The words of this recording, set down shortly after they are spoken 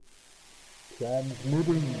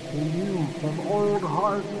Transmitting to you from Old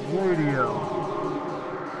Heart Radio.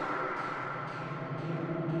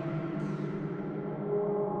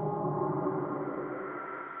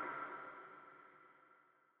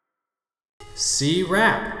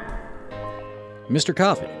 C-Rap. Mr.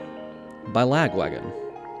 Coffee by Lagwagon.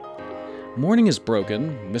 Morning is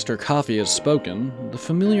broken, Mr. Coffee has spoken, the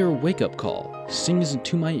familiar wake-up call sings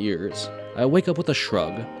into my ears. I wake up with a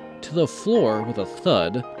shrug, to the floor with a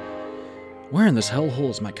thud. Where in this hellhole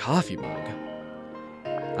is my coffee mug?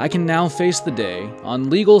 I can now face the day, on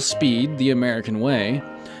legal speed, the American way.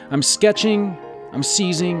 I'm sketching, I'm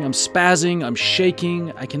seizing, I'm spazzing, I'm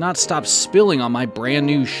shaking. I cannot stop spilling on my brand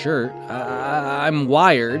new shirt. I'm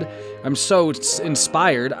wired. I'm so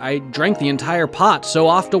inspired. I drank the entire pot, so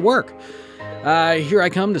off to work. Here I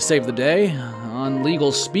come to save the day. On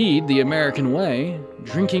legal speed, the American way.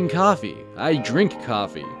 Drinking coffee. I drink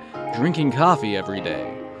coffee. Drinking coffee every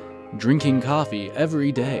day. Drinking coffee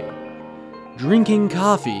every day. Drinking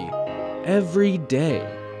coffee every day.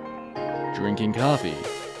 Drinking coffee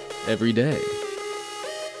every day.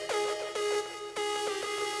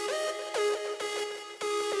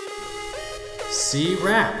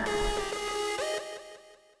 C-Rap.